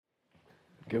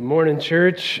Good morning,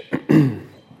 church. In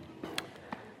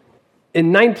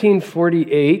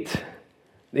 1948,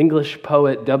 the English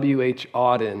poet W.H.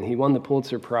 Auden, he won the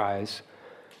Pulitzer Prize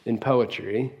in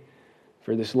poetry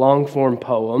for this long-form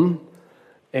poem.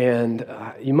 And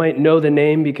you might know the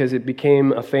name because it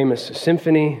became a famous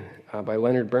symphony by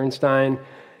Leonard Bernstein.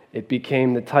 It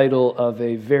became the title of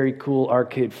a very cool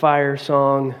Arcade Fire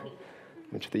song,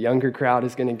 which the younger crowd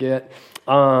is going to get.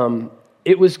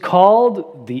 It was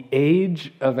called The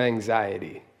Age of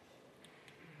Anxiety.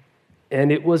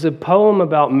 And it was a poem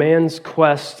about man's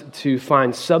quest to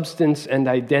find substance and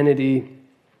identity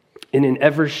in an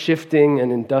ever-shifting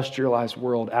and industrialized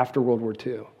world after World War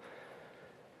II.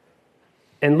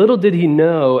 And little did he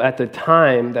know at the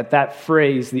time that that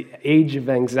phrase, the age of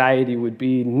anxiety, would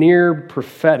be near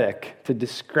prophetic to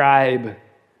describe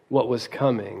what was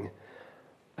coming.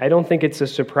 I don't think it's a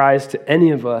surprise to any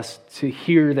of us to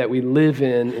hear that we live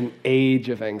in an age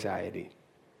of anxiety.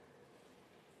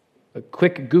 A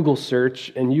quick Google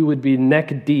search, and you would be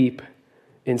neck deep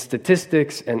in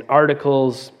statistics and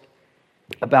articles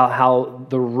about how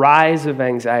the rise of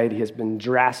anxiety has been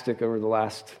drastic over the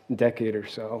last decade or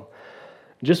so.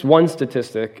 Just one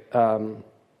statistic, in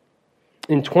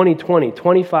 2020,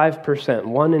 25%,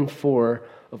 1 in 4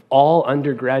 of all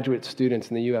undergraduate students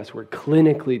in the U.S. were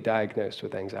clinically diagnosed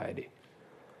with anxiety.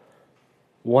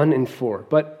 1 in 4.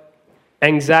 But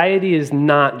anxiety is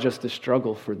not just a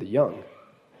struggle for the young.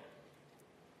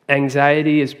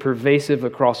 Anxiety is pervasive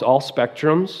across all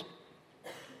spectrums,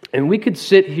 and we could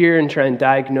sit here and try and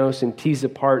diagnose and tease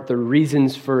apart the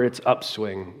reasons for its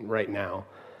upswing right now.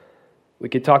 We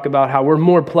could talk about how we're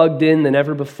more plugged in than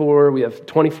ever before. We have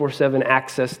 24/7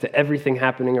 access to everything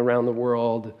happening around the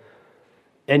world.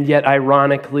 And yet,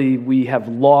 ironically, we have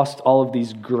lost all of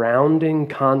these grounding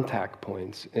contact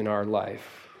points in our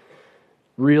life.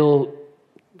 Real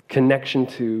connection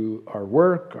to our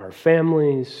work, our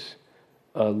families,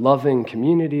 a loving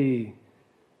community,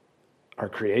 our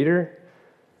Creator.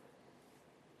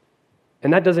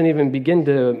 And that doesn't even begin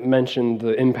to mention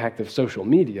the impact of social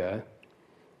media.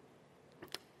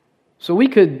 So we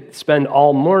could spend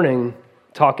all morning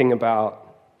talking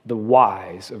about the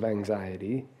whys of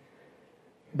anxiety,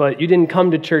 but you didn't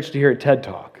come to church to hear a TED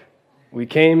Talk. We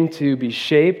came to be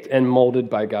shaped and molded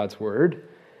by God's Word,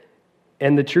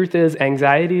 and the truth is,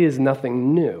 anxiety is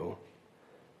nothing new.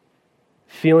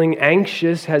 Feeling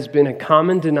anxious has been a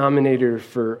common denominator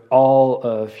for all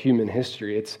of human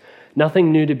history. It's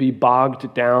nothing new to be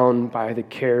bogged down by the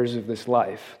cares of this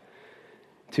life,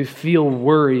 to feel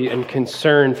worry and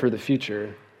concern for the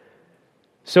future.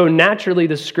 So naturally,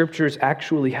 the scriptures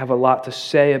actually have a lot to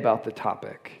say about the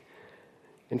topic.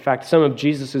 In fact, some of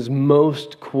Jesus'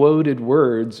 most quoted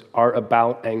words are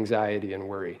about anxiety and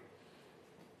worry.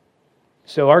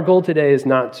 So our goal today is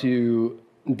not to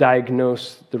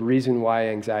diagnose the reason why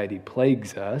anxiety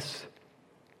plagues us,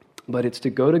 but it's to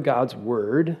go to God's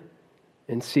Word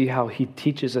and see how He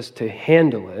teaches us to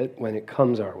handle it when it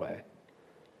comes our way.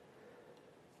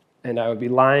 And I would be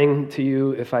lying to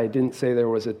you if I didn't say there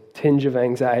was a tinge of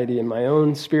anxiety in my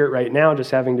own spirit right now,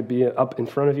 just having to be up in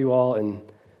front of you all and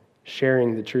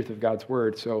sharing the truth of God's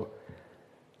Word. So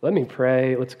let me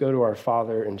pray. Let's go to our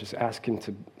Father and just ask Him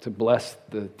to bless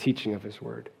the teaching of His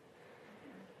Word.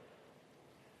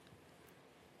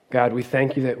 God, we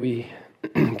thank You that we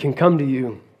can come to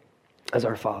You as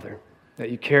our Father,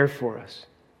 that You care for us,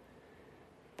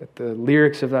 that the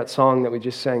lyrics of that song that we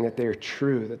just sang, that they are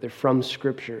true, that they're from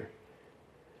Scripture.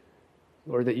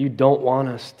 Lord, that You don't want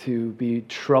us to be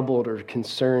troubled or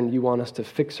concerned. You want us to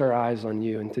fix our eyes on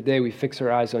You. And today we fix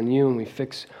our eyes on You and we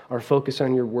fix our focus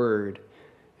on Your Word.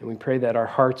 And we pray that our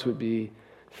hearts would be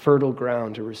fertile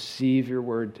ground to receive Your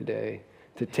Word today,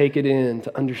 to take it in,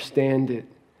 to understand it,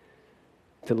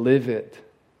 to live it,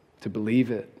 to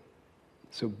believe it.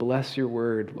 So bless Your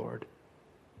Word, Lord.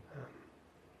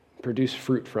 Produce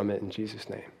fruit from it in Jesus'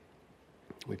 name.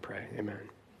 We pray. Amen.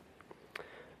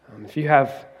 If you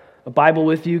have a Bible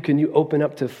with you, can you open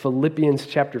up to Philippians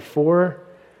chapter 4?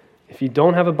 If you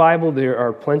don't have a Bible, there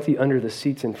are plenty under the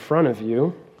seats in front of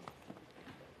you.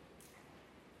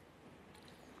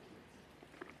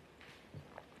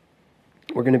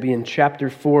 We're going to be in chapter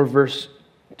 4, verse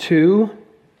 2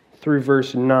 through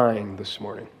verse 9 this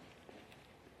morning.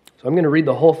 So I'm going to read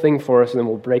the whole thing for us, and then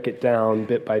we'll break it down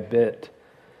bit by bit.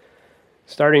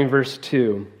 Starting in verse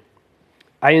 2.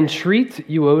 I entreat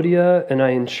Euodia and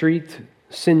I entreat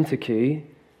Syntyche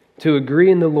to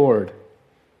agree in the Lord.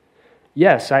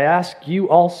 Yes, I ask you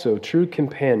also, true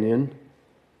companion,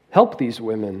 help these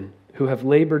women who have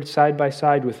labored side by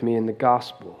side with me in the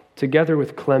gospel, together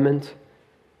with Clement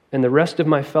and the rest of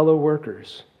my fellow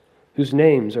workers, whose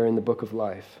names are in the book of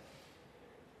life.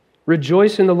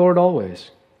 Rejoice in the Lord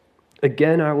always.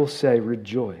 Again, I will say,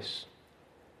 rejoice.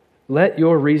 Let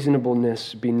your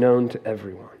reasonableness be known to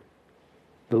everyone.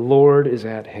 The Lord is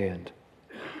at hand.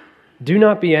 Do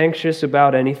not be anxious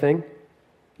about anything,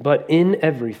 but in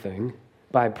everything,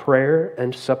 by prayer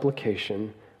and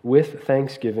supplication, with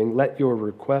thanksgiving, let your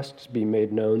requests be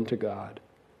made known to God.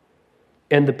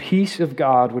 And the peace of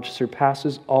God, which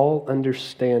surpasses all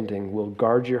understanding, will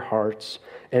guard your hearts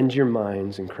and your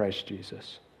minds in Christ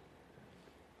Jesus.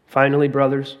 Finally,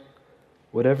 brothers,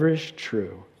 whatever is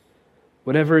true,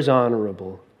 whatever is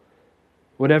honorable,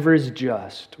 whatever is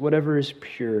just, whatever is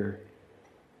pure,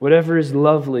 whatever is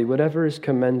lovely, whatever is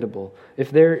commendable,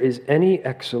 if there is any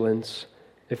excellence,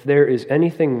 if there is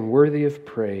anything worthy of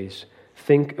praise,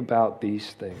 think about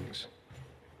these things.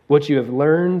 What you have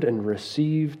learned and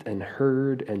received and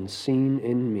heard and seen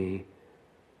in me,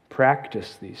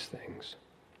 practice these things,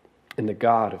 and the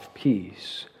God of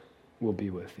peace will be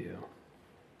with you.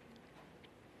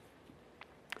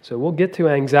 So we'll get to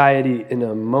anxiety in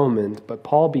a moment, but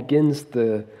Paul begins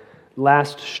the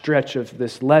last stretch of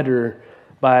this letter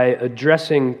by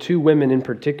addressing two women in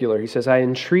particular. He says, I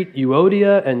entreat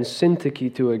Euodia and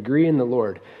Syntyche to agree in the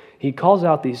Lord. He calls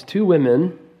out these two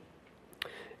women,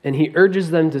 and he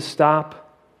urges them to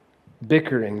stop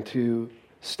bickering, to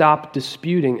stop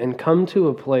disputing, and come to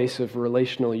a place of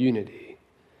relational unity.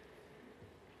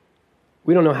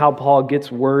 We don't know how Paul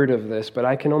gets word of this, but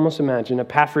I can almost imagine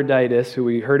Epaphroditus, who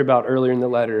we heard about earlier in the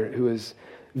letter, who is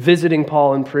visiting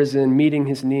Paul in prison, meeting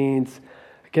his needs.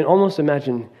 I can almost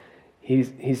imagine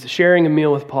he's sharing a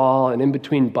meal with Paul, and in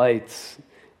between bites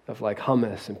of like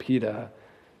hummus and pita,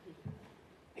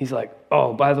 he's like,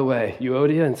 oh, by the way,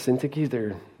 Euodia and Syntyche,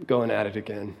 they're going at it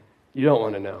again. You don't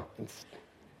want to know. It's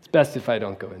best if I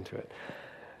don't go into it.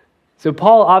 So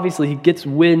Paul, obviously, he gets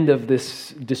wind of this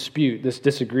dispute, this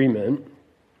disagreement.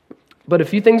 But a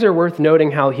few things are worth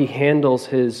noting how he handles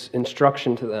his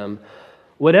instruction to them.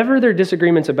 Whatever their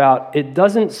disagreement's about, it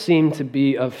doesn't seem to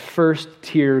be of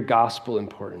first-tier gospel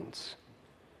importance.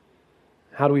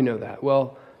 How do we know that?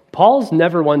 Well, Paul's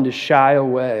never one to shy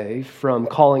away from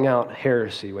calling out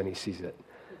heresy when he sees it.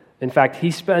 In fact,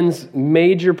 he spends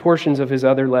major portions of his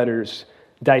other letters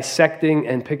dissecting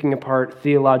and picking apart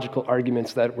theological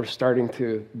arguments that were starting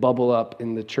to bubble up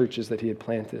in the churches that he had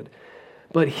planted.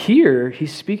 But here,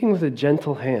 he's speaking with a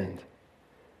gentle hand,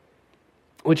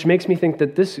 which makes me think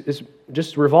that this is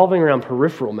just revolving around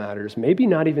peripheral matters, maybe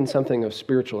not even something of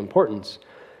spiritual importance.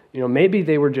 Maybe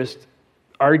they were just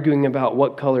arguing about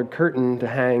what colored curtain to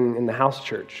hang in the house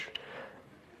church.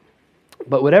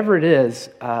 But whatever it is,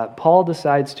 Paul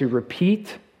decides to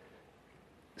repeat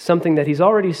something that he's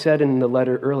already said in the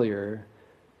letter earlier.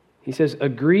 He says,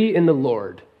 agree in the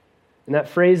Lord. And that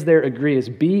phrase there, agree, is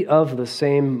be of the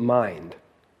same mind.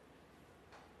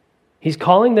 He's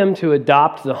calling them to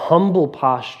adopt the humble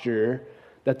posture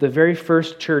that the very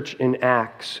first church in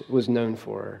Acts was known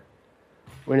for,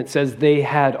 when it says they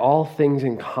had all things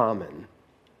in common.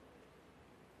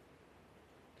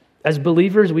 As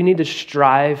believers, we need to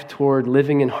strive toward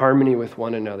living in harmony with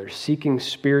one another, seeking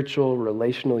spiritual,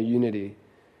 relational unity.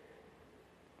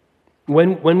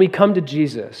 When we come to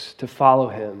Jesus to follow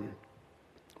him,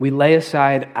 we lay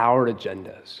aside our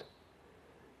agendas,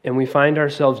 and we find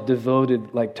ourselves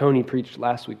devoted, like Tony preached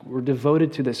last week, we're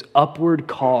devoted to this upward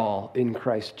call in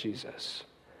Christ Jesus,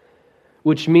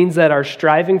 which means that our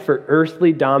striving for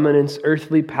earthly dominance,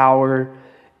 earthly power,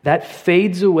 that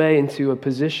fades away into a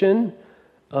position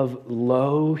of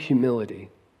low humility.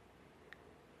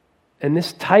 And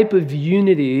this type of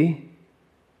unity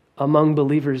among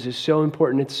believers is so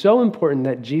important. It's so important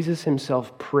that Jesus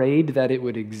himself prayed that it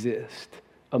would exist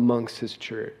amongst his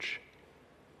church.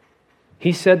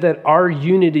 He said that our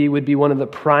unity would be one of the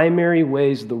primary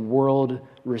ways the world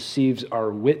receives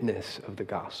our witness of the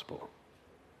gospel.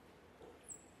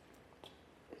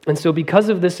 And so because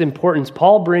of this importance,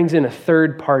 Paul brings in a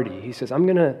third party. He says, I'm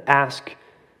going to ask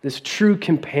this true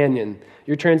companion.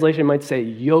 Your translation might say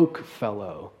yoke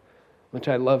fellow, which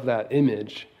I love that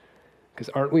image. Because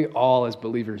aren't we all, as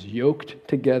believers, yoked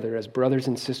together as brothers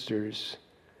and sisters,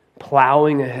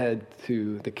 plowing ahead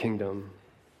to the kingdom?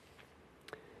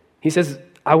 He says,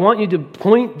 I want you to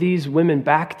point these women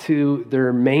back to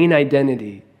their main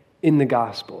identity in the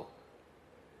gospel.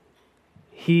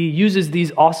 He uses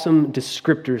these awesome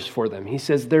descriptors for them. He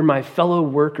says, they're my fellow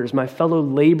workers, my fellow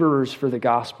laborers for the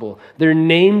gospel. Their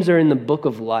names are in the book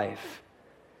of life.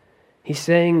 He's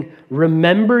saying,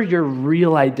 remember your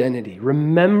real identity.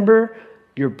 Remember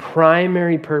your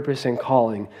primary purpose and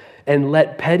calling, and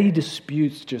let petty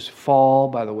disputes just fall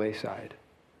by the wayside.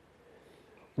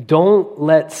 Don't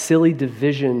let silly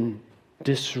division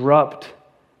disrupt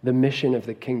the mission of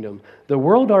the kingdom. The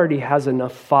world already has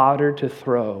enough fodder to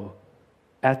throw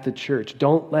at the church.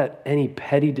 Don't let any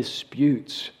petty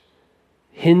disputes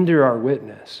hinder our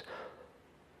witness.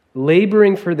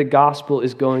 Laboring for the gospel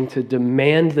is going to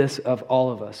demand this of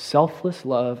all of us: selfless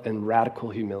love and radical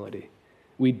humility.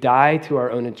 We die to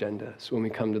our own agendas when we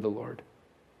come to the Lord.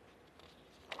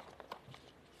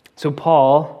 So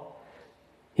Paul,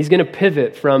 he's going to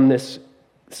pivot from this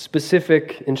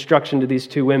specific instruction to these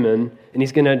two women, and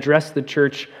he's going to address the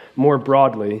church more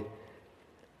broadly.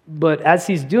 But as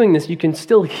he's doing this, you can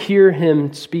still hear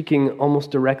him speaking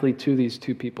almost directly to these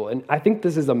two people. And I think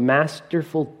this is a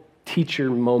masterful teacher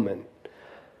moment.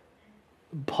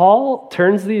 Paul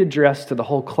turns the address to the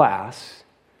whole class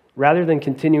rather than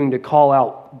continuing to call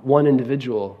out one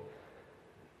individual.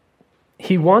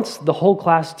 He wants the whole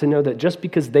class to know that just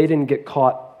because they didn't get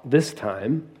caught this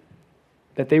time,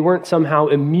 that they weren't somehow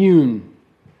immune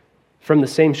from the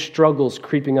same struggles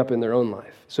creeping up in their own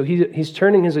life. So he's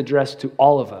turning his address to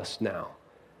all of us now.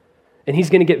 And he's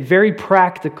going to get very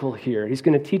practical here. He's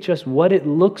going to teach us what it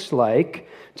looks like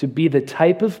to be the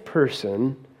type of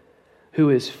person who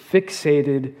is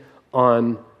fixated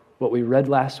on what we read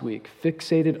last week,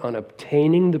 fixated on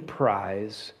obtaining the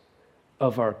prize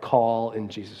of our call in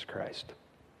Jesus Christ.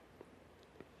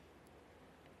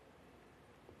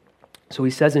 So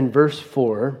he says in verse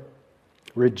 4,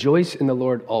 rejoice in the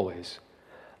Lord always.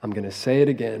 I'm going to say it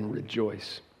again,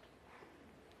 rejoice.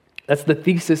 That's the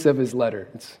thesis of his letter.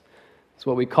 It's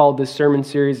what we called this sermon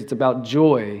series. It's about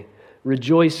joy.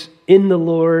 Rejoice in the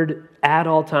Lord at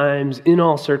all times, in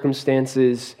all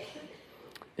circumstances.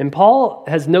 And Paul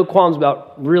has no qualms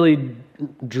about really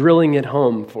drilling it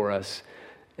home for us.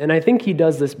 And I think he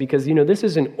does this because, this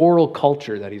is an oral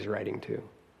culture that he's writing to.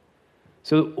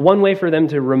 So one way for them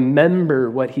to remember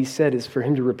what he said is for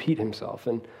him to repeat himself.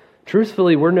 And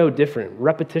truthfully, we're no different.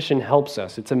 Repetition helps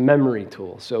us. It's a memory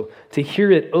tool. So to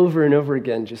hear it over and over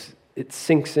again, it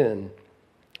sinks in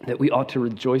that we ought to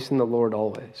rejoice in the Lord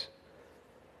always.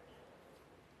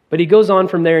 But he goes on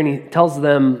from there and he tells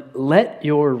them, let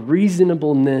your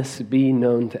reasonableness be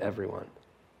known to everyone.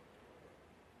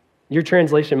 Your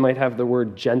translation might have the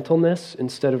word gentleness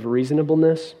instead of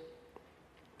reasonableness.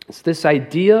 It's this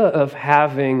idea of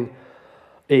having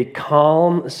a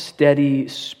calm, steady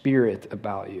spirit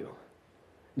about you,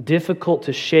 difficult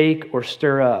to shake or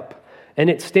stir up. And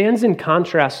it stands in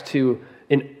contrast to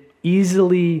an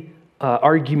easily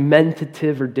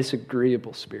argumentative or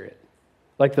disagreeable spirit,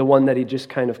 like the one that he just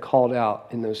kind of called out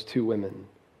in those two women.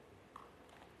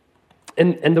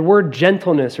 And the word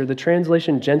gentleness, or the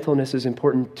translation gentleness, is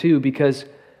important too, because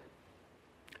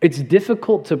it's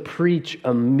difficult to preach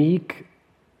a meek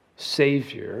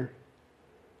Savior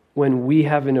when we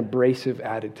have an abrasive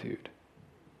attitude.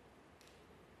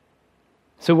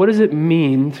 So what does it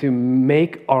mean to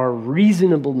make our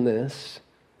reasonableness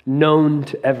known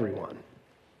to everyone?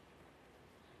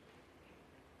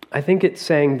 I think it's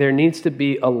saying there needs to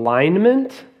be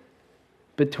alignment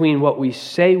between what we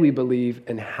say we believe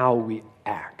and how we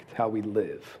act, how we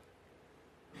live.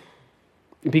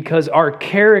 Because our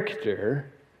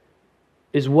character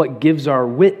is what gives our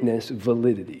witness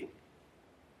validity.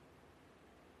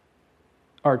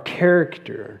 Our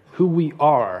character, who we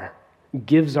are,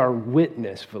 gives our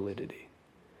witness validity.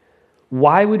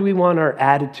 Why would we want our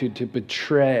attitude to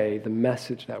betray the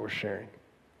message that we're sharing?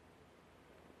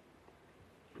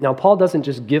 Now, Paul doesn't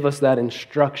just give us that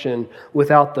instruction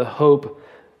without the hope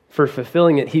for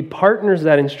fulfilling it. He partners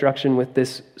that instruction with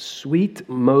this sweet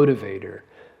motivator.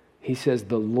 He says,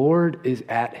 the Lord is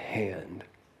at hand.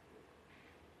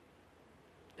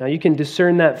 Now, you can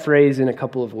discern that phrase in a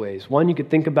couple of ways. One, you could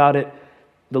think about it,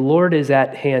 the Lord is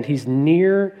at hand. He's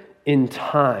near in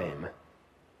time,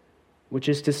 which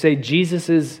is to say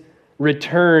Jesus'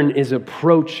 return is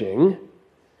approaching,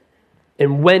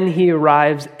 and when he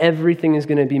arrives, everything is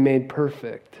going to be made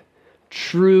perfect.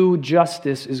 True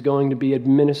justice is going to be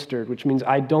administered, which means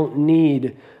I don't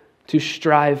need to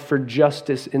strive for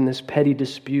justice in this petty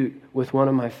dispute with one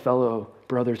of my fellow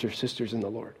brothers or sisters in the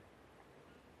Lord.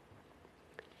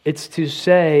 It's to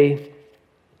say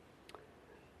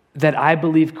that I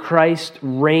believe Christ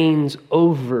reigns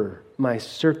over my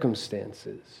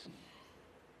circumstances.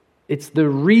 It's the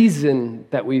reason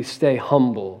that we stay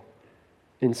humble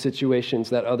in situations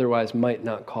that otherwise might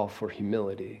not call for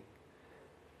humility.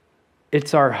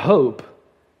 It's our hope,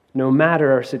 no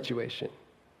matter our situation.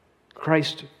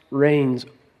 Christ reigns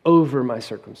over my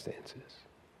circumstances.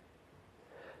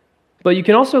 But you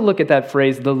can also look at that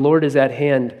phrase, the Lord is at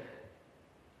hand,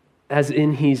 as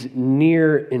in he's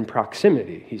near in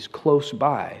proximity. He's close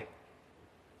by.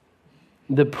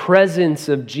 The presence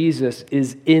of Jesus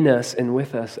is in us and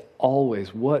with us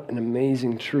always. What an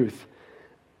amazing truth.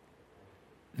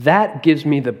 That gives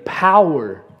me the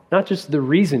power, not just the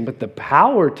reason, but the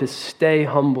power to stay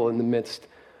humble in the midst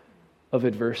of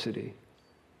adversity.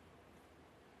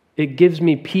 It gives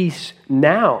me peace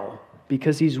now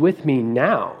because he's with me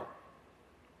now.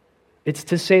 It's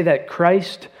to say that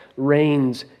Christ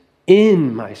reigns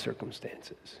in my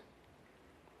circumstances.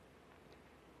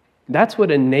 That's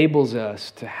what enables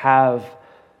us to have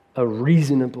a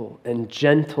reasonable and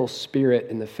gentle spirit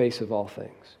in the face of all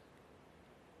things.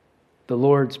 The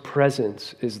Lord's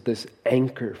presence is this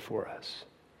anchor for us.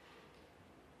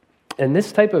 And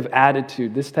this type of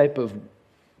attitude, this type of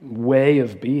way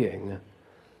of being,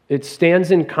 it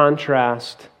stands in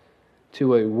contrast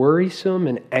to a worrisome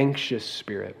and anxious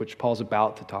spirit, which Paul's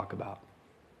about to talk about.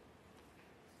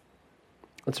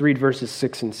 Let's read verses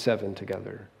 6 and 7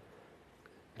 together.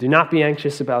 Do not be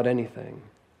anxious about anything,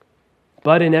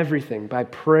 but in everything, by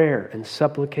prayer and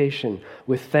supplication,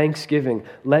 with thanksgiving,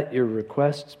 let your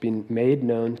requests be made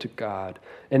known to God.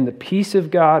 And the peace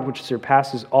of God, which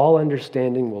surpasses all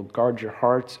understanding, will guard your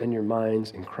hearts and your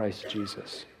minds in Christ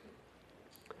Jesus.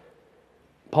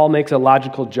 Paul makes a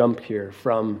logical jump here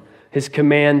from his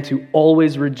command to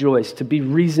always rejoice, to be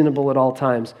reasonable at all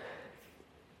times.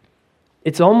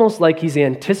 It's almost like he's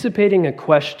anticipating a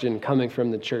question coming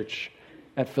from the church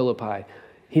at Philippi.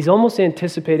 He's almost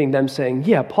anticipating them saying,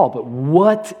 yeah, Paul, but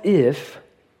what if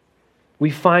we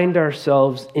find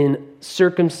ourselves in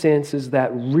circumstances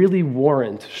that really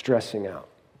warrant stressing out?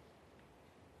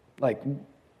 Like,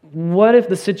 what if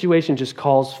the situation just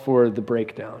calls for the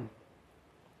breakdown?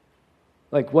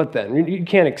 Like, what then? You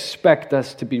can't expect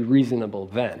us to be reasonable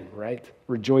then, right?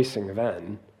 Rejoicing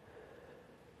then.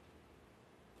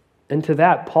 And to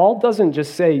that, Paul doesn't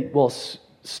just say, well,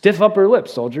 stiff upper lip,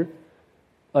 soldier.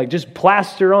 Like, just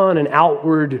plaster on an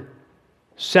outward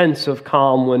sense of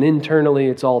calm when internally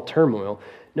it's all turmoil.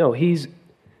 No, he's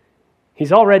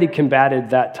already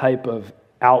combated that type of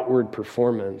outward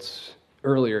performance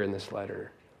earlier in this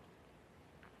letter.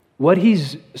 What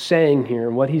he's saying here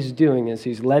and what he's doing is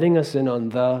he's letting us in on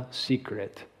the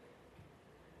secret.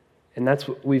 And that's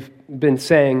what we've been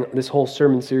saying this whole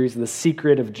sermon series, the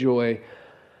secret of joy.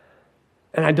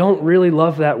 And I don't really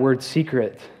love that word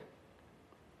secret,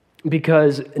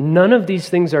 because none of these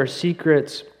things are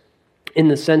secrets in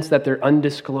the sense that they're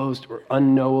undisclosed or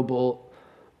unknowable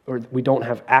or we don't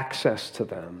have access to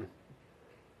them.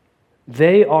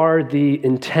 They are the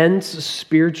intense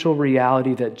spiritual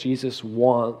reality that Jesus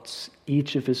wants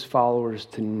each of his followers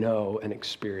to know and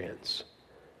experience.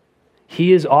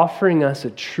 He is offering us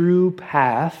a true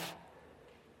path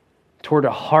toward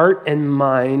a heart and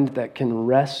mind that can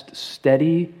rest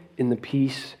steady in the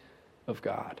peace of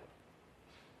God.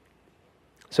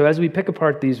 So as we pick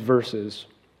apart these verses,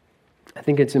 I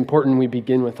think it's important we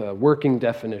begin with a working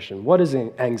definition. What is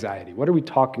anxiety? What are we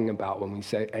talking about when we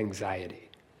say anxiety?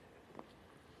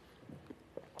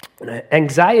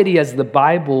 Anxiety, as the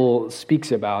Bible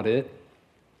speaks about it,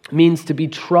 means to be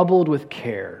troubled with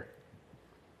care,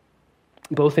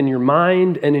 both in your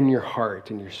mind and in your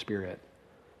heart, in your spirit.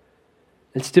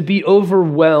 It's to be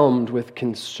overwhelmed with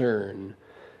concern.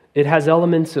 It has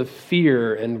elements of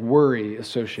fear and worry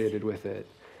associated with it.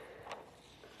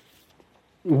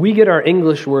 We get our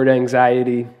English word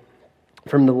anxiety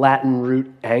from the Latin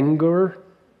root anger,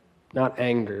 not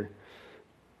anger.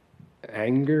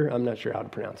 Anger, I'm not sure how to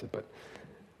pronounce it, but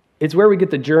it's where we get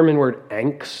the German word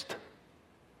Angst,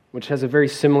 which has a very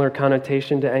similar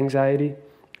connotation to anxiety.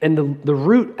 And the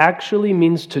root actually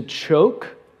means to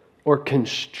choke or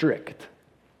constrict,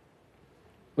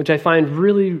 which I find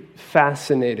really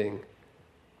fascinating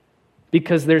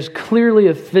because there's clearly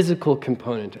a physical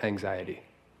component to anxiety.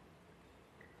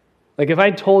 Like if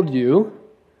I told you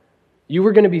you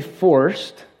were going to be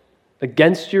forced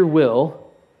against your will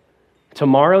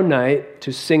tomorrow night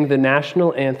to sing the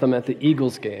national anthem at the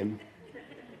Eagles game,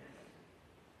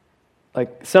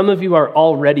 like some of you are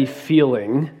already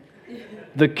feeling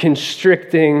the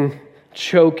constricting,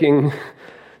 choking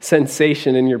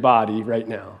sensation in your body right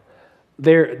now.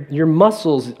 Your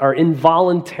muscles are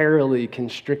involuntarily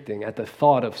constricting at the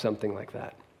thought of something like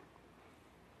that.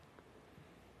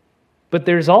 But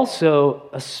there's also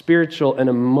a spiritual and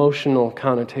emotional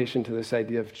connotation to this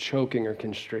idea of choking or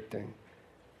constricting.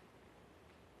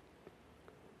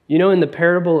 You know, in the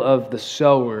parable of the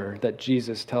sower that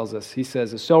Jesus tells us, he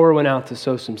says, a sower went out to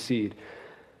sow some seed.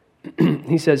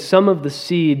 He says, some of the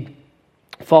seed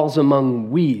falls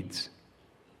among weeds,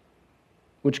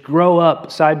 which grow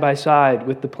up side by side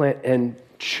with the plant and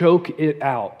choke it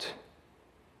out.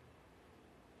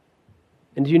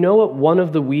 And do you know what one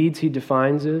of the weeds he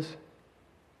defines is?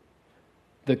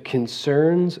 the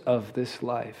concerns of this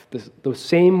life, the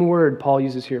same word Paul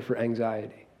uses here for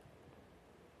anxiety.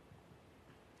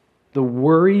 The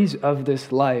worries of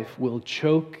this life will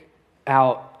choke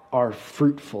out our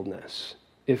fruitfulness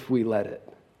if we let it.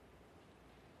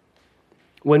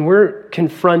 When we're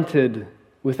confronted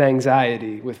with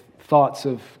anxiety, with thoughts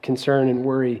of concern and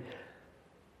worry,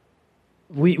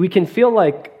 we can feel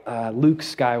like Luke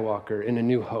Skywalker in A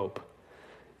New Hope.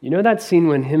 You know that scene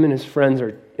when him and his friends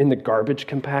are in the garbage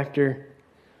compactor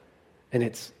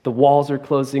and the walls are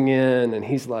closing in and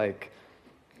he's like,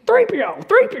 3PO,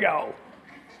 3PO.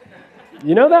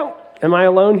 You know that? Am I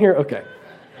alone here? Okay.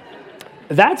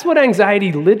 That's what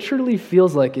anxiety literally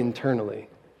feels like internally,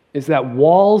 is that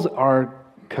walls are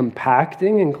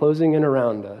compacting and closing in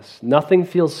around us. Nothing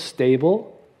feels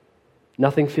stable.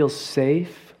 Nothing feels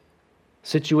safe.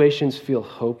 Situations feel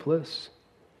hopeless.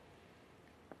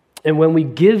 And when we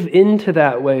give into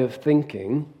that way of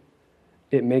thinking,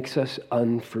 it makes us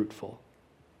unfruitful.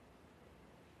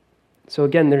 So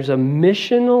again, there's a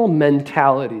missional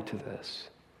mentality to this.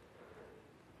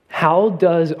 How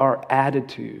does our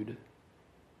attitude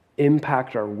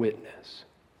impact our witness?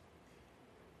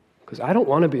 Because I don't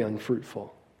want to be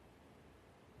unfruitful.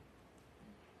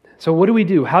 So what do we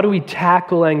do? How do we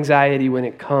tackle anxiety when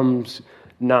it comes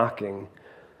knocking?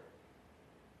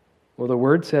 Well, the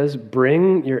word says,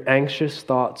 bring your anxious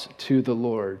thoughts to the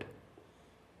Lord.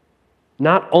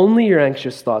 Not only your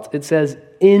anxious thoughts, it says,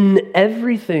 in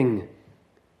everything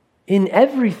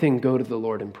go to the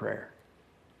Lord in prayer.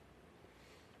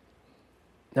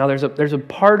 Now, there's a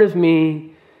part of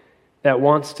me that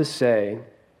wants to say,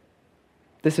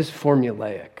 this is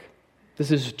formulaic.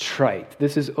 This is trite.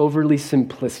 This is overly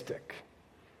simplistic.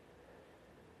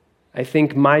 I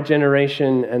think my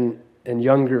generation and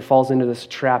younger falls into this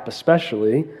trap,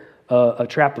 especially a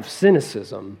trap of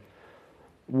cynicism,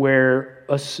 where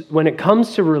when it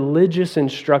comes to religious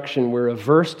instruction, we're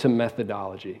averse to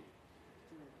methodology.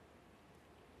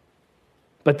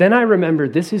 But then I remember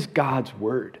this is God's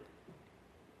word.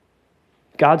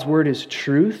 God's word is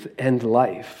truth and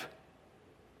life.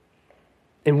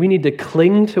 And we need to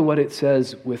cling to what it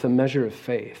says with a measure of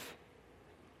faith.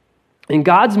 And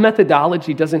God's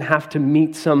methodology doesn't have to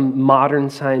meet some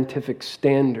modern scientific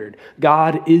standard.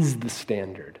 God is the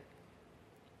standard.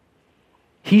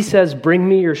 He says, bring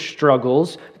me your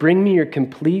struggles, bring me your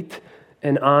complete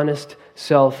and honest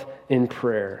self in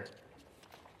prayer.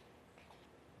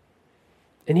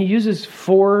 And he uses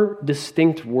 4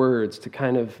 distinct words to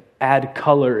kind of add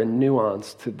color and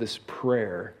nuance to this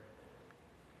prayer.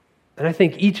 And I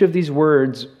think each of these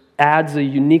words adds a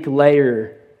unique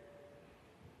layer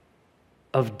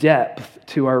of depth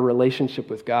to our relationship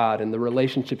with God and the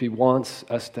relationship he wants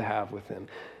us to have with him.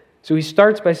 So he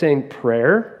starts by saying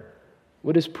prayer.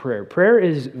 What is prayer? Prayer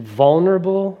is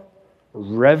vulnerable,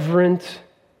 reverent,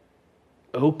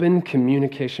 open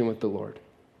communication with the Lord.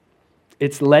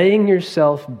 It's laying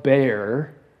yourself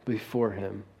bare before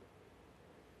him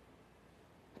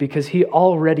because he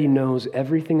already knows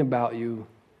everything about you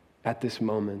at this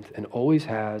moment and always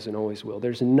has and always will.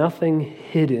 There's nothing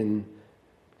hidden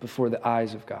before the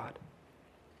eyes of God.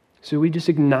 So we just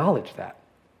acknowledge that.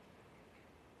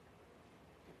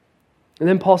 And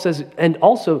then Paul says, and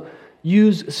also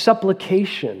use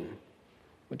supplication,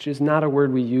 which is not a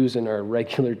word we use in our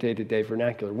regular day-to-day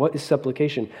vernacular. What is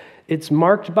supplication? It's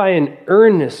marked by an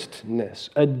earnestness,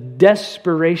 a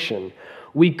desperation.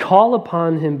 We call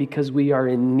upon him because we are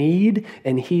in need,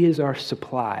 and he is our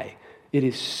supply. It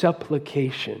is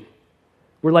supplication.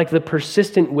 We're like the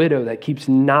persistent widow that keeps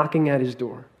knocking at his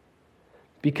door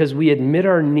because we admit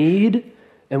our need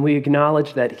and we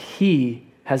acknowledge that he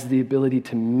has the ability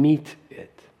to meet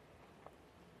it.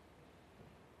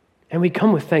 And we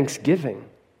come with thanksgiving.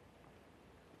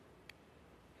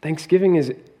 Thanksgiving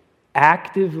is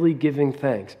actively giving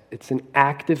thanks. It's an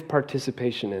active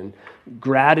participation in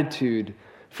gratitude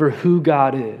for who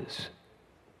God is.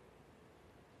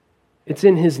 It's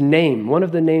in his name. One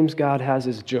of the names God has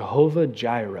is Jehovah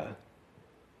Jireh,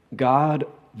 God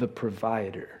the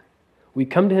provider. We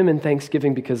come to him in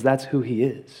thanksgiving because that's who he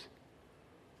is.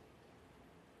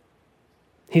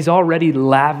 He's already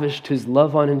lavished his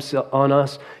love on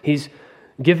us. He's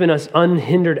given us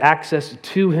unhindered access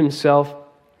to himself.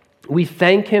 We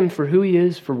thank him for who he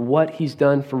is, for what he's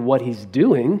done, for what he's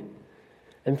doing,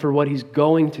 and for what he's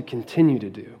going to continue to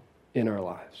do in our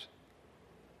lives.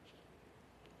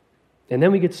 And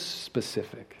then we get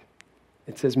specific.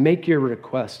 It says, make your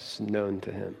requests known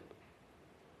to him.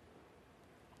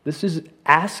 This is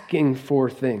asking for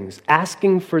things,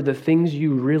 asking for the things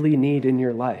you really need in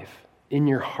your life, in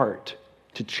your heart,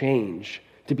 to change,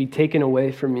 to be taken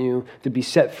away from you, to be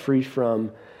set free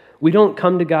from. We don't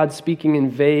come to God speaking in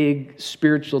vague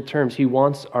spiritual terms. He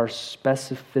wants our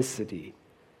specificity.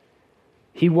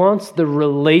 He wants the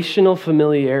relational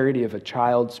familiarity of a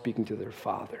child speaking to their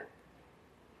father.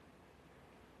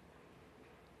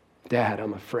 Dad,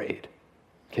 I'm afraid.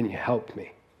 Can you help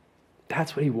me?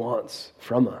 That's what he wants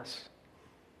from us.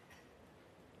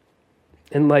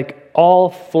 And like all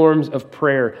forms of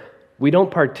prayer, we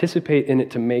don't participate in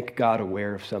it to make God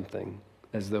aware of something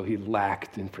as though he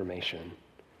lacked information.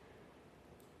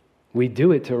 We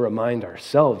do it to remind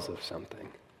ourselves of something.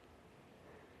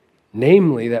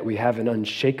 Namely, that we have an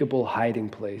unshakable hiding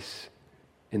place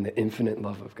in the infinite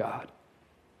love of God.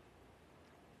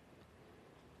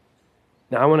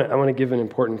 Now, I want to give an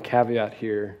important caveat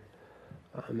here.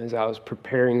 As I was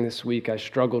preparing this week, I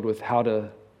struggled with how to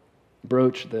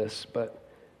broach this, but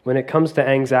when it comes to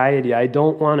anxiety, I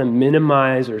don't want to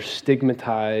minimize or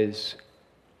stigmatize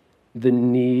the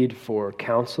need for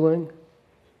counseling,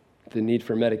 the need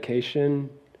for medication.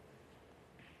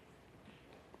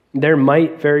 There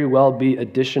might very well be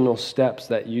additional steps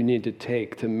that you need to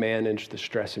take to manage the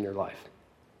stress in your life.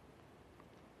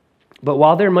 But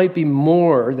while there might be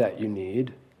more that you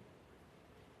need,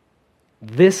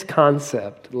 this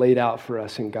concept laid out for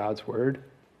us in God's Word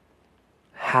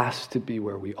has to be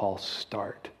where we all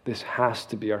start. This has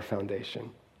to be our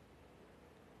foundation.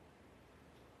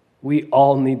 We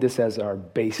all need this as our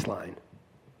baseline.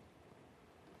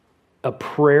 A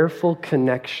prayerful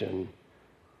connection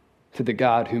to the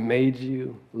God who made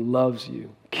you, loves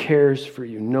you, cares for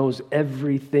you, knows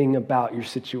everything about your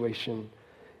situation,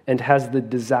 and has the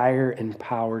desire and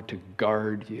power to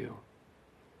guard you.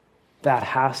 That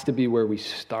has to be where we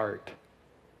start.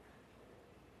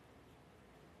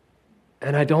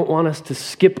 And I don't want us to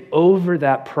skip over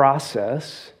that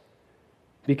process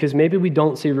because maybe we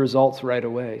don't see results right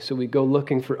away. So we go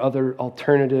looking for other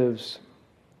alternatives.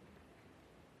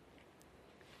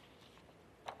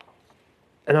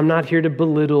 And I'm not here to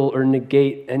belittle or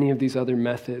negate any of these other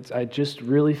methods. I just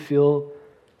really feel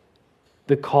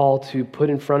the call to put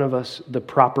in front of us the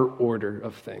proper order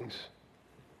of things.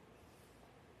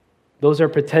 Those are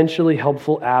potentially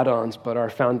helpful add-ons, but our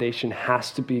foundation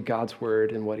has to be God's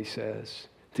Word and what He says.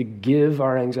 To give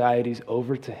our anxieties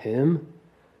over to Him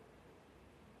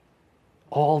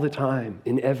all the time,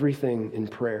 in everything, in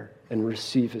prayer, and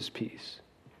receive His peace.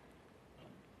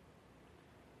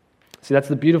 See, that's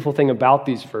the beautiful thing about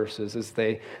these verses, is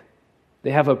they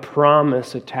have a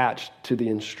promise attached to the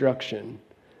instruction.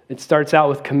 It starts out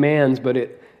with commands, but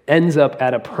it ends up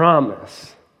at a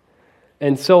promise.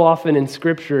 And so often in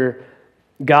Scripture,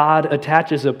 God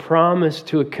attaches a promise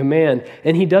to a command,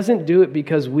 and He doesn't do it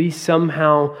because we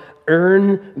somehow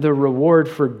earn the reward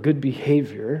for good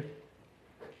behavior.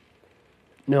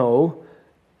 No.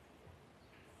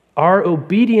 Our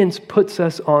obedience puts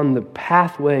us on the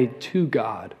pathway to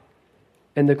God,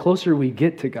 and the closer we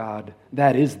get to God,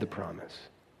 that is the promise.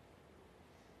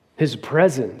 His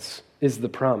presence is the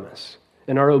promise,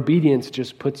 and our obedience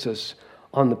just puts us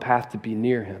on the path to be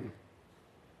near Him.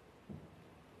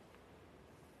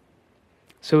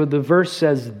 So the verse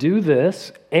says, do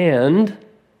this, and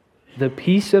the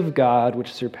peace of God,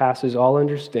 which surpasses all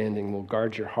understanding, will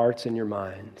guard your hearts and your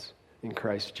minds in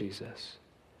Christ Jesus.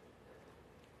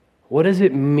 What does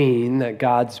it mean that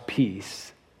God's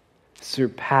peace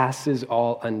surpasses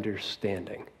all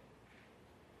understanding?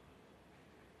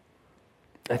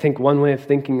 I think one way of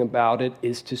thinking about it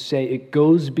is to say it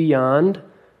goes beyond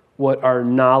what our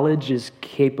knowledge is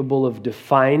capable of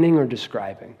defining or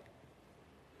describing.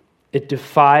 It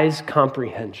defies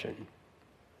comprehension.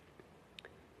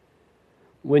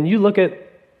 When you look at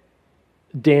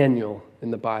Daniel in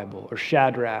the Bible, or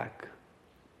Shadrach,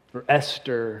 or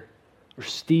Esther, or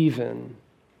Stephen,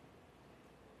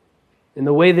 and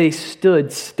the way they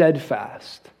stood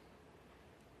steadfast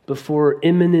before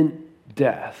imminent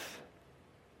death,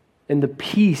 and the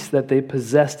peace that they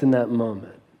possessed in that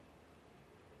moment,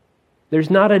 there's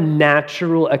not a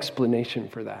natural explanation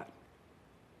for that.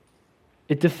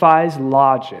 It defies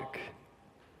logic.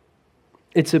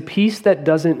 It's a peace that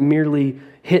doesn't merely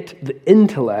hit the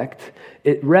intellect.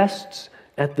 It rests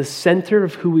at the center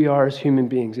of who we are as human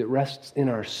beings. It rests in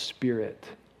our spirit.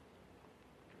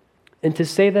 And to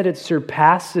say that it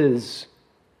surpasses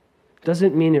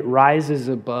doesn't mean it rises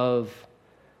above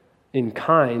in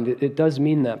kind. It does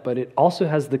mean that, but it also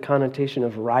has the connotation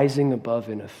of rising above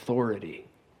in authority.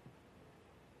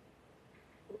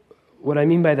 What I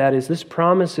mean by that is this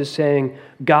promise is saying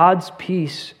God's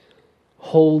peace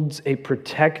holds a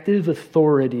protective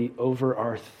authority over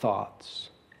our thoughts,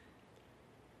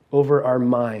 over our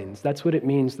minds. That's what it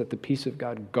means that the peace of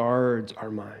God guards our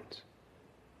minds.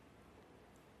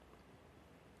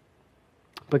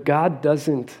 But God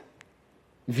doesn't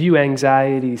view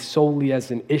anxiety solely as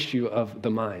an issue of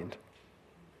the mind.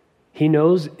 He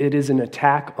knows it is an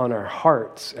attack on our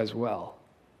hearts as well.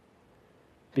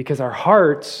 Because our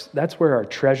hearts, that's where our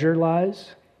treasure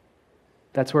lies.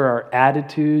 That's where our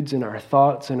attitudes and our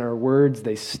thoughts and our words,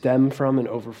 they stem from and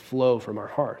overflow from our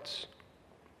hearts.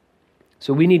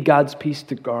 So we need God's peace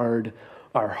to guard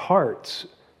our hearts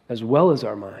as well as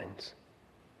our minds.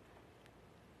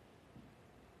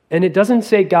 And it doesn't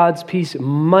say God's peace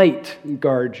might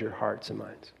guard your hearts and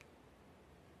minds.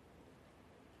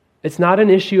 It's not an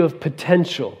issue of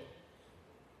potential.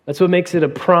 That's what makes it a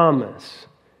promise.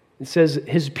 It says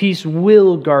his peace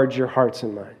will guard your hearts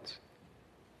and minds.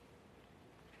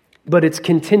 But it's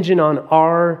contingent on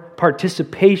our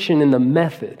participation in the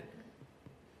method.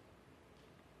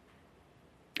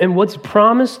 And what's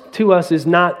promised to us is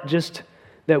not just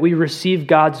that we receive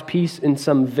God's peace in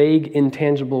some vague,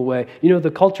 intangible way. You know,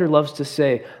 the culture loves to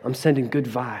say, I'm sending good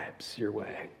vibes your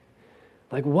way.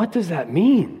 Like, what does that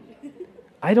mean?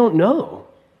 I don't know.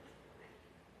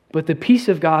 But the peace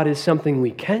of God is something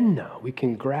we can know, we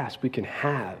can grasp, we can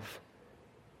have.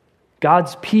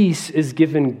 God's peace is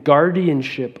given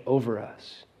guardianship over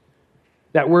us.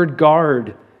 That word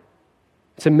guard,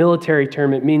 it's a military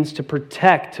term. It means to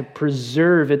protect, to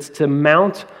preserve. It's to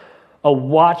mount a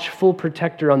watchful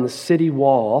protector on the city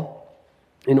wall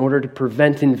in order to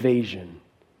prevent invasion.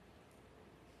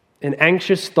 And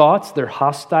anxious thoughts, they're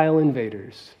hostile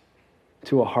invaders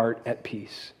to a heart at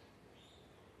peace.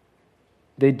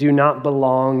 They do not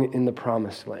belong in the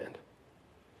promised land.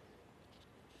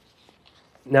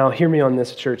 Now, hear me on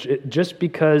this, church. Just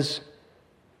because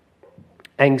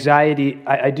anxiety,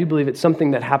 I do believe it's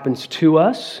something that happens to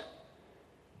us,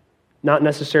 not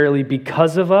necessarily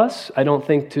because of us. I don't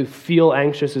think to feel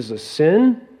anxious is a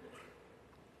sin.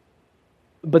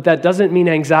 But that doesn't mean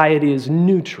anxiety is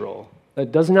neutral.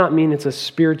 That does not mean it's a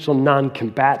spiritual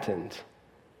non-combatant.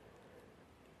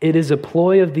 It is a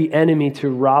ploy of the enemy to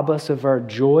rob us of our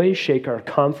joy, shake our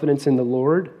confidence in the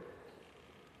Lord.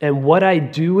 And what I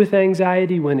do with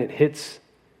anxiety when it hits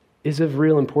is of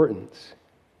real importance.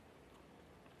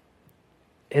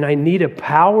 And I need a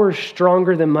power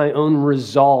stronger than my own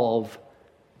resolve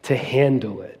to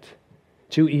handle it,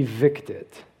 to evict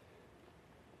it.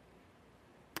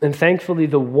 And thankfully,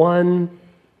 the one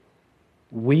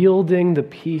wielding the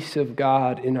peace of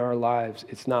God in our lives,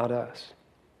 it's not us.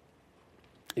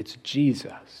 It's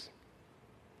Jesus.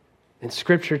 And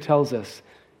Scripture tells us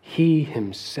he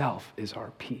himself is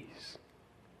our peace.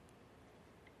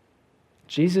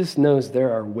 Jesus knows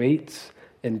there are weights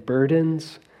and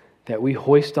burdens that we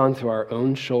hoist onto our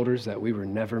own shoulders that we were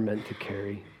never meant to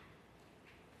carry.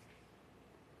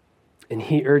 And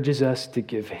he urges us to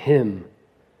give him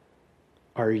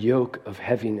our yoke of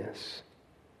heaviness.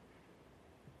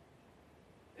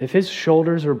 If his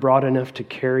shoulders are broad enough to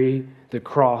carry the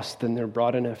cross, then they're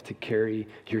broad enough to carry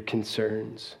your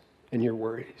concerns and your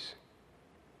worries.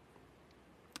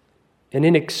 And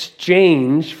in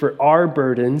exchange for our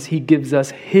burdens, he gives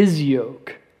us his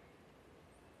yoke,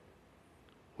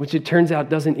 which it turns out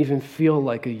doesn't even feel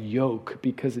like a yoke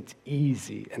because it's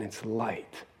easy and it's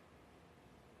light.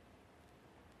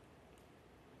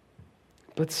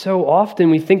 But so often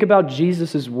we think about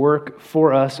Jesus' work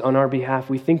for us on our behalf.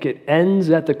 We think it ends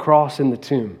at the cross and the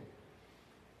tomb.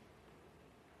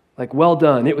 Like, well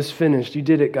done, it was finished. You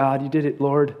did it, God. You did it,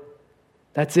 Lord.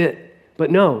 That's it. But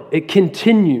no, it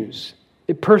continues.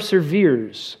 It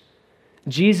perseveres.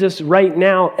 Jesus right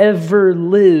now ever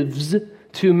lives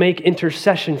to make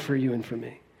intercession for you and for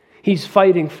me. He's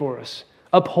fighting for us,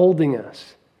 upholding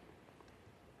us.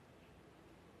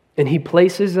 And he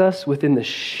places us within the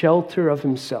shelter of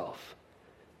himself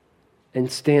and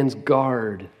stands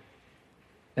guard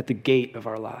at the gate of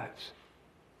our lives.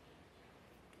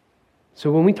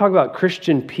 So when we talk about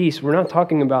Christian peace, we're not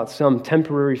talking about some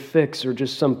temporary fix or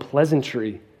just some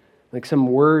pleasantry, like some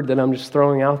word that I'm just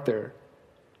throwing out there.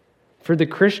 For the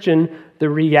Christian, the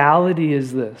reality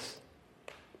is this: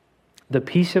 the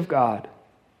peace of God,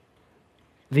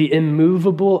 the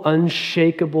immovable,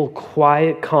 unshakable,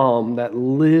 quiet calm that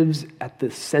lives at the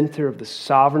center of the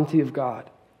sovereignty of God,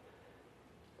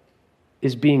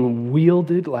 is being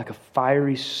wielded like a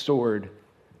fiery sword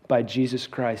by Jesus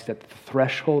Christ at the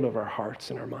threshold of our hearts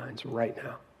and our minds right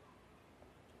now.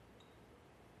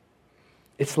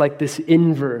 It's like this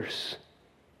inverse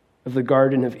of the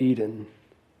Garden of Eden.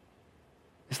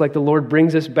 It's like the Lord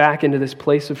brings us back into this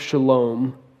place of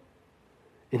shalom,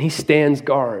 and he stands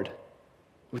guard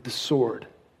with the sword,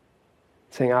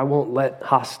 saying, I won't let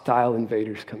hostile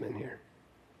invaders come in here.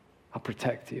 I'll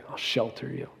protect you. I'll shelter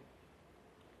you.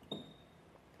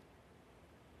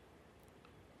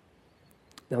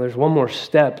 Now, there's one more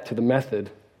step to the method.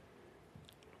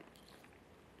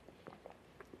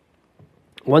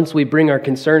 Once we bring our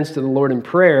concerns to the Lord in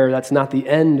prayer, that's not the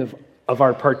end of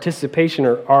our participation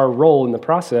or our role in the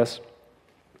process.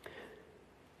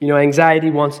 You know,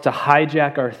 anxiety wants to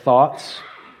hijack our thoughts,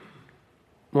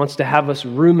 wants to have us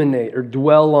ruminate or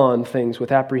dwell on things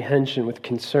with apprehension, with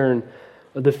concern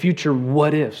of the future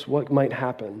what ifs, what might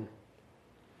happen.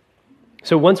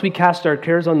 So once we cast our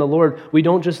cares on the Lord, we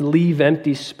don't just leave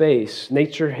empty space.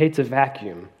 Nature hates a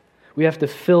vacuum. We have to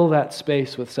fill that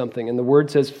space with something. And the Word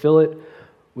says, fill it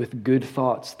with good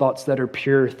thoughts, thoughts that are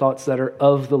pure, thoughts that are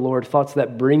of the Lord, thoughts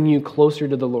that bring you closer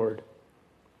to the Lord.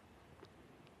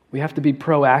 We have to be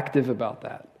proactive about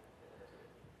that.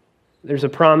 There's a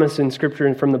promise in Scripture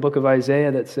and from the book of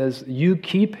Isaiah that says, you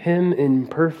keep him in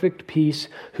perfect peace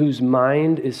whose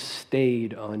mind is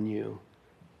stayed on you.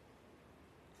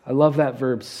 I love that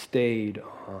verb, stayed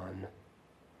on.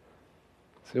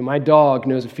 So my dog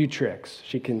knows a few tricks.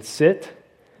 She can sit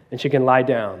and she can lie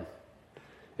down.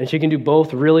 And she can do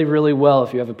both really, really well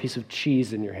if you have a piece of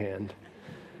cheese in your hand.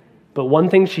 But one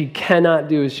thing she cannot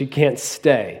do is she can't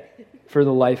stay for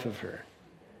the life of her.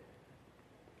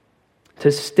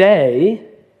 To stay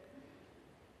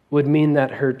would mean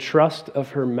that her trust of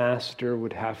her master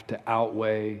would have to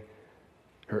outweigh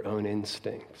her own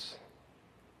instincts.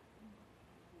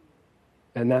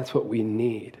 And that's what we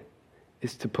need,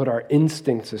 is to put our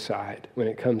instincts aside when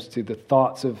it comes to the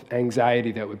thoughts of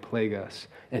anxiety that would plague us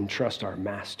and trust our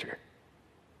master.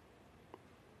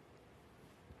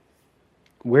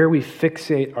 Where we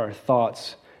fixate our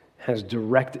thoughts has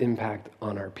direct impact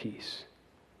on our peace.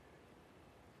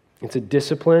 It's a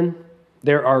discipline.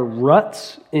 There are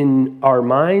ruts in our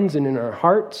minds and in our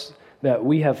hearts that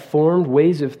we have formed,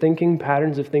 ways of thinking,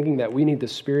 patterns of thinking that we need the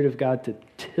Spirit of God to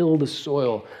till the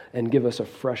soil and give us a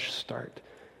fresh start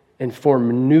and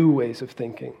form new ways of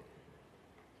thinking.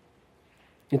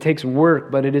 It takes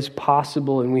work, but it is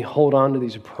possible, and we hold on to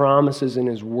these promises in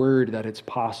His Word that it's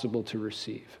possible to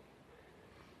receive.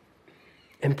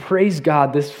 And praise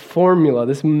God, this formula,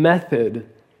 this method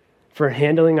for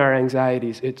handling our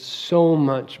anxieties, it's so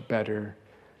much better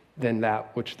than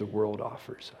that which the world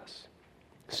offers us.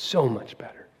 So much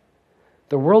better.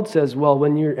 The world says, well,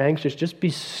 when you're anxious, just be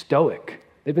stoic.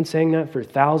 They've been saying that for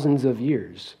thousands of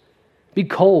years. Be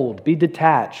cold, be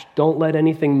detached, don't let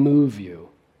anything move you.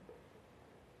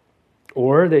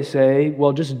 Or they say,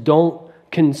 well, just don't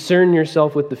concern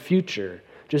yourself with the future.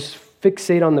 Just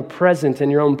fixate on the present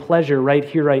and your own pleasure right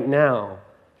here, right now.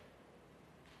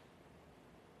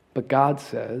 But God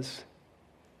says,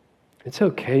 it's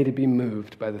okay to be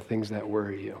moved by the things that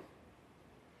worry you.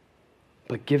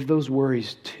 But give those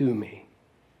worries to me.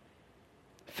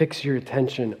 Fix your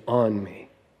attention on me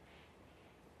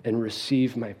and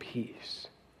receive my peace.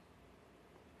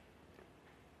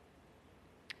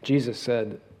 Jesus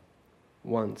said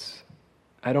once,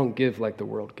 I don't give like the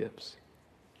world gives.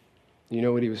 You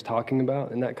know what he was talking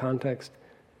about in that context?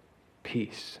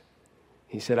 Peace.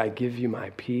 He said, I give you my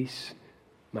peace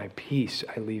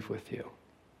I leave with you.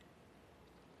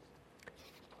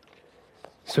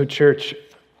 So church,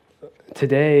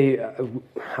 today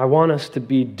I want us to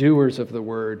be doers of the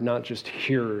word, not just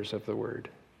hearers of the word.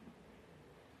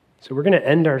 So we're going to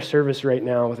end our service right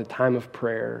now with a time of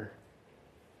prayer.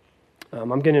 I'm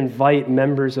going to invite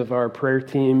members of our prayer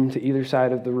team to either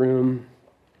side of the room.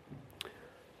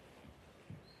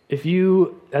 If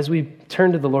you, as we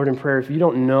turn to the Lord in prayer, if you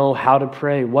don't know how to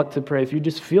pray, what to pray, if you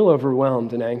just feel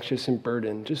overwhelmed and anxious and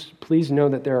burdened, just please know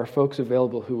that there are folks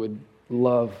available who would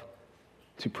love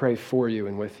to pray for you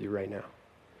and with you right now.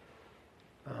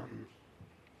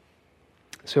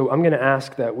 So I'm going to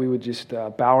ask that we would just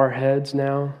bow our heads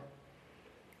now.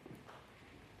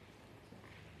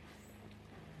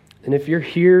 And if you're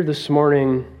here this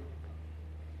morning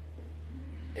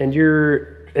and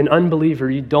you're an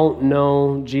unbeliever, you don't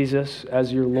know Jesus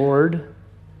as your Lord,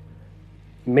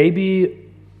 maybe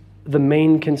the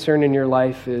main concern in your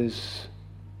life is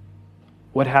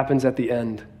what happens at the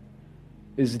end.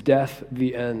 Is death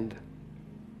the end?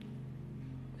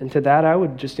 And to that, I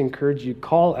would just encourage you,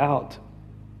 call out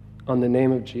on the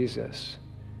name of Jesus,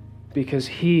 because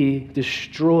He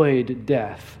destroyed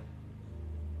death.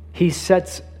 He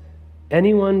sets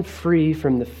anyone free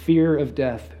from the fear of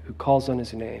death who calls on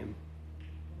His name.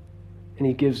 And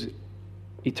He gives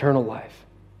eternal life.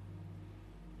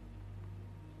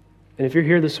 And if you're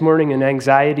here this morning and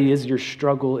anxiety is your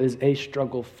struggle, is a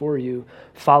struggle for you,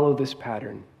 follow this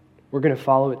pattern. We're going to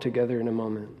follow it together in a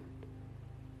moment.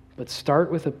 But start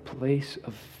with a place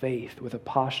of faith, with a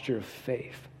posture of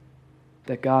faith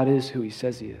that God is who He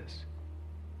says He is.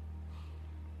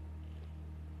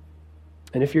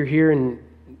 And if you're here and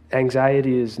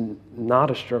anxiety is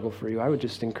not a struggle for you, I would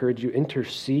just encourage you,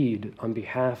 intercede on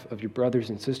behalf of your brothers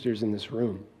and sisters in this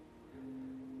room.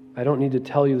 I don't need to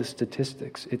tell you the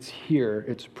statistics. It's here.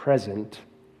 It's present.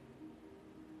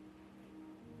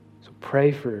 So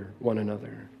pray for one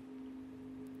another.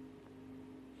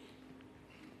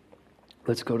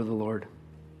 Let's go to the Lord.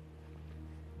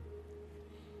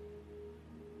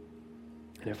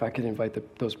 And if I could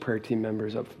invite those prayer team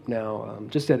members up now,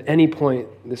 just at any point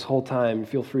this whole time,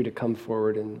 feel free to come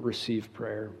forward and receive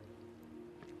prayer.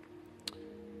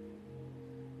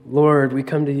 Lord, we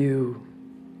come to you,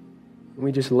 and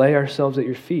we just lay ourselves at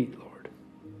your feet, Lord.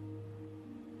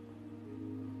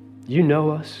 You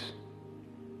know us.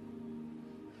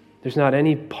 There's not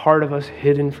any part of us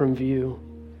hidden from view,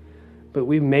 but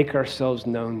we make ourselves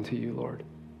known to you, Lord.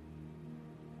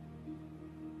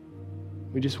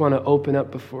 We just want to open up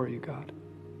before you, God.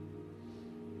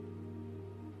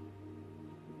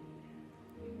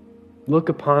 Look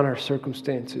upon our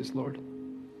circumstances, Lord.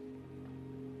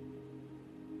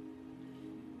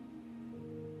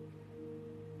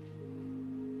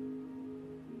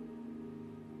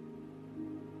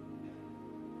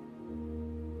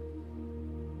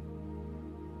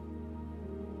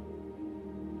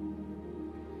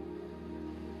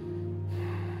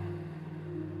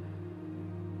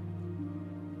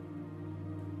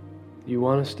 You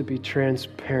want us to be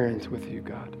transparent with you,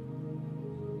 God.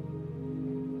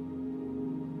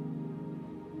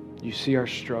 You see our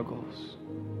struggles.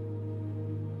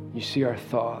 You see our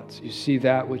thoughts. You see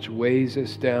that which weighs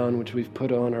us down, which we've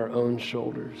put on our own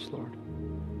shoulders, Lord.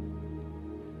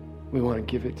 We want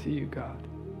to give it to you, God.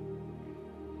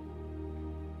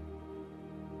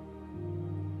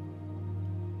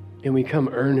 And we come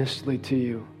earnestly to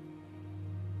you.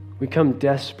 We come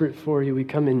desperate for you. We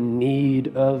come in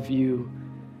need of you.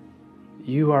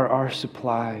 You are our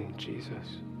supply, Jesus.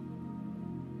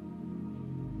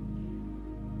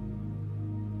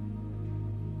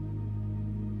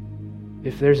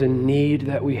 If there's a need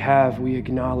that we have, we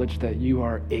acknowledge that you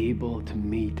are able to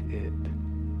meet it.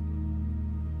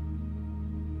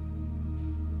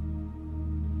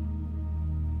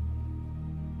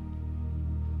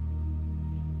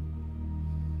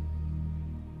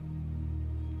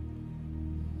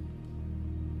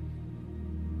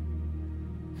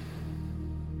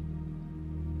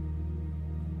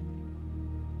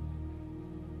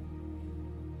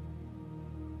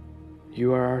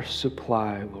 You are our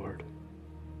supply, Lord.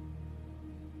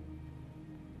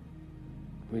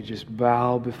 We just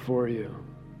bow before you.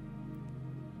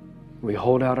 We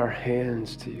hold out our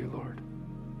hands to you, Lord.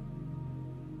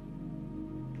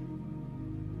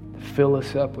 Fill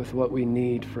us up with what we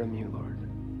need from you, Lord.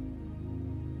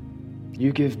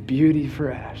 You give beauty for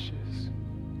ashes,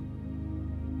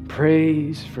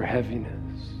 praise for heaviness.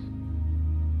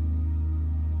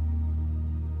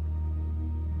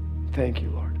 Thank you,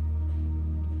 Lord.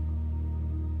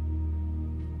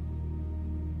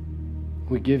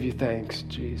 We give you thanks,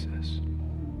 Jesus.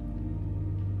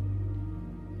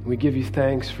 We give you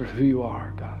thanks for who you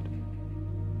are, God.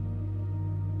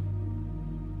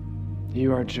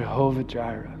 You are Jehovah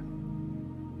Jireh,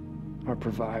 our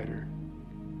provider.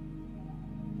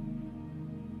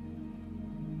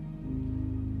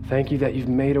 Thank you that you've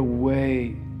made a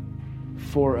way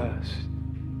for us,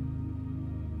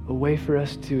 a way for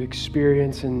us to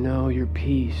experience and know your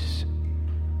peace.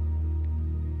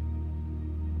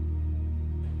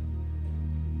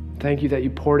 Thank you that you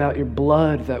poured out your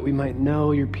blood that we might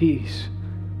know your peace,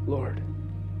 Lord.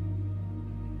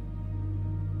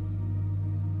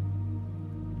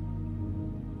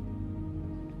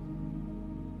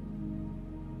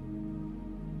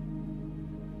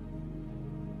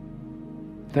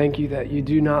 Thank you that you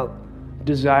do not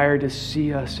desire to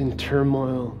see us in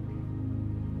turmoil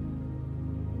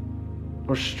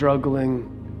or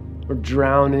struggling or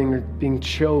drowning or being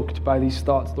choked by these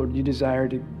thoughts, Lord. You desire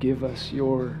to give us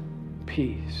your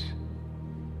peace.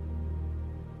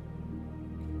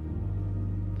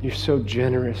 You're so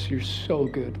generous. You're so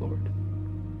good, Lord.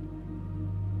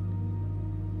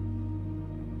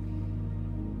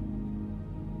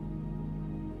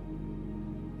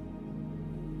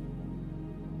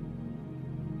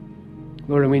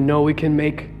 Lord, and we know we can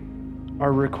make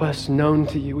our requests known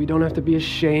to you. We don't have to be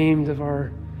ashamed of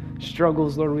our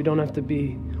struggles, Lord. We don't have to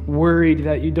be worried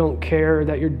that you don't care,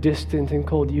 that you're distant and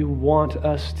cold. You want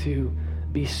us to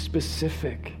be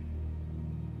specific,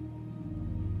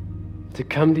 to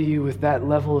come to you with that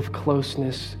level of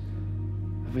closeness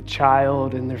of a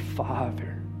child and their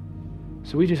father.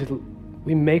 So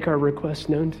we make our requests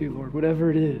known to you, Lord, whatever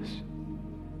it is.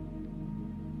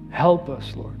 Help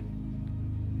us, Lord.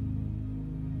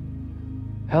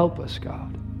 Help us,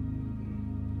 God.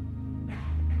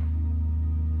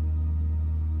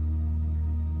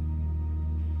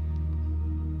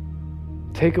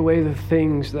 Take away the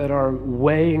things that are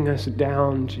weighing us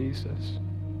down, Jesus.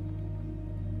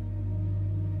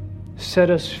 Set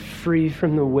us free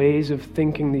from the ways of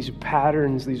thinking, these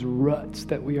patterns, these ruts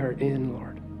that we are in,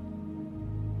 Lord.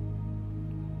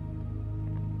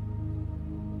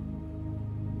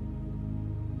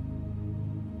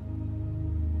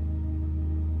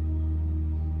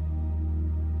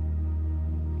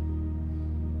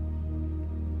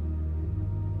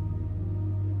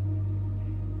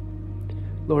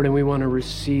 Lord, and we want to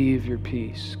receive your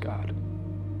peace, God.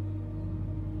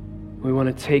 We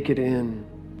want to take it in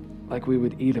like we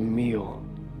would eat a meal.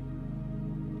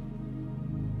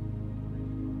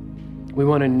 We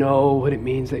want to know what it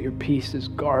means that your peace is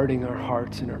guarding our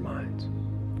hearts and our minds.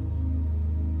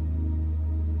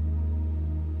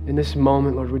 In this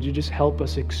moment, Lord, would you just help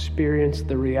us experience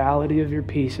the reality of your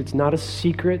peace? It's not a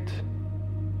secret.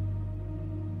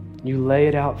 You lay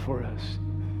it out for us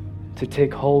to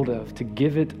take hold of, to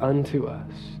give it unto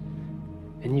us.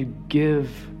 And you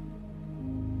give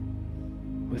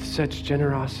with such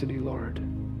generosity, Lord.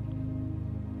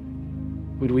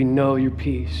 Would we know your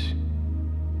peace?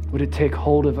 Would it take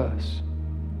hold of us?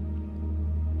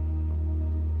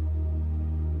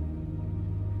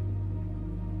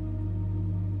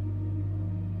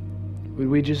 Would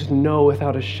we just know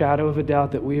without a shadow of a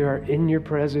doubt that we are in your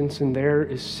presence and there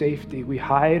is safety? We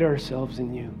hide ourselves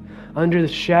in you. Under the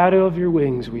shadow of your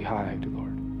wings we hide, Lord.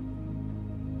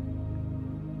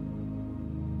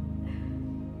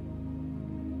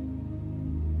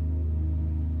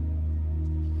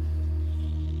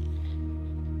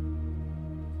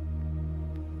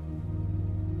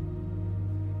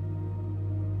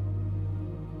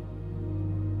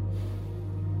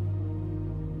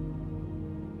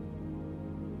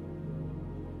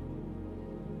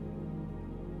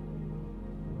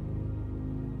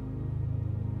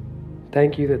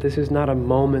 Thank you that this is not a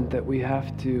moment that we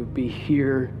have to be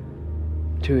here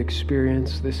to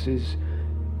experience. This is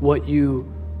what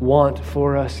you want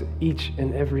for us each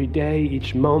and every day,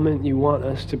 each moment. You want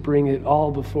us to bring it all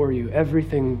before you,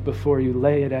 everything before you,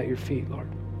 lay it at your feet,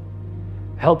 Lord.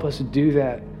 Help us do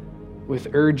that with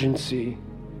urgency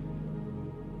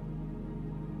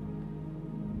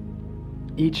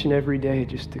each and every day,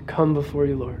 just to come before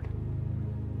you, Lord,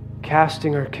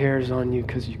 casting our cares on you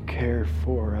because you care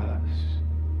for us.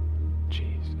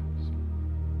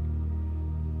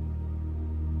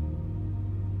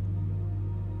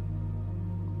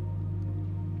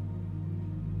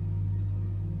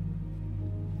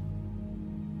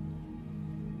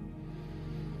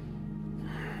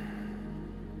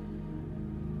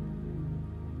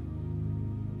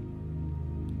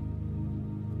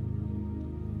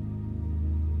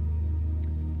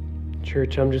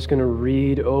 Church, I'm just going to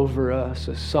read over us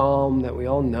a psalm that we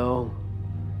all know.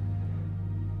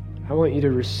 I want you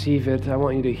to receive it. I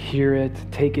want you to hear it,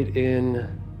 take it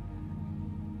in,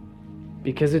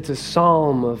 because it's a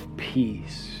psalm of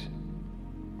peace.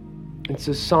 It's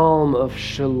a psalm of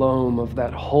shalom, of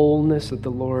that wholeness that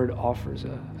the Lord offers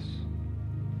us.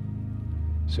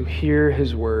 So hear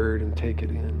his word and take it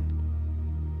in.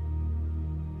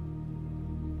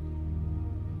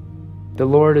 The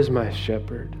Lord is my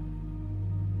shepherd.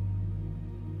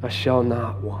 I shall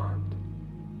not want.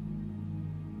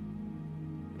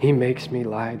 He makes me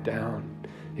lie down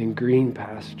in green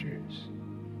pastures.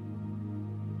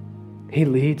 He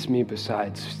leads me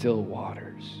beside still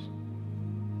waters.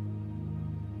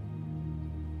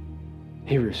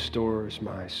 He restores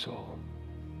my soul.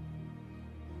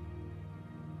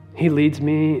 He leads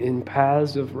me in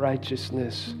paths of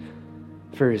righteousness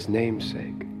for his name's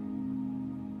sake.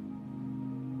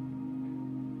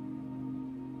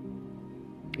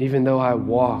 Even though I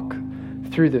walk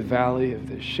through the valley of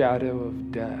the shadow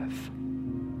of death,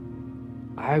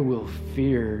 I will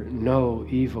fear no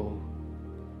evil,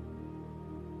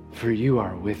 for you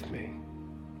are with me.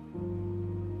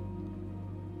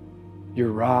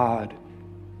 Your rod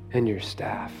and your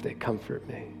staff, they comfort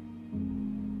me.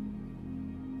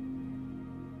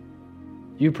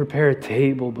 You prepare a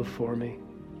table before me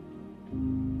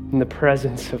in the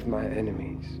presence of my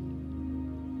enemies.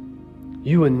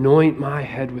 You anoint my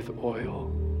head with oil.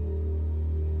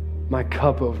 My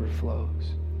cup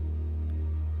overflows.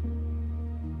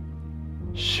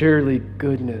 Surely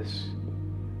goodness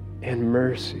and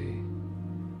mercy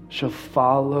shall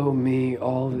follow me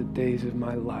all the days of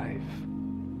my life,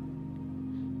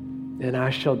 and I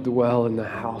shall dwell in the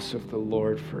house of the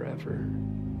Lord forever.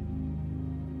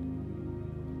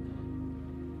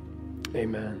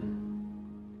 Amen.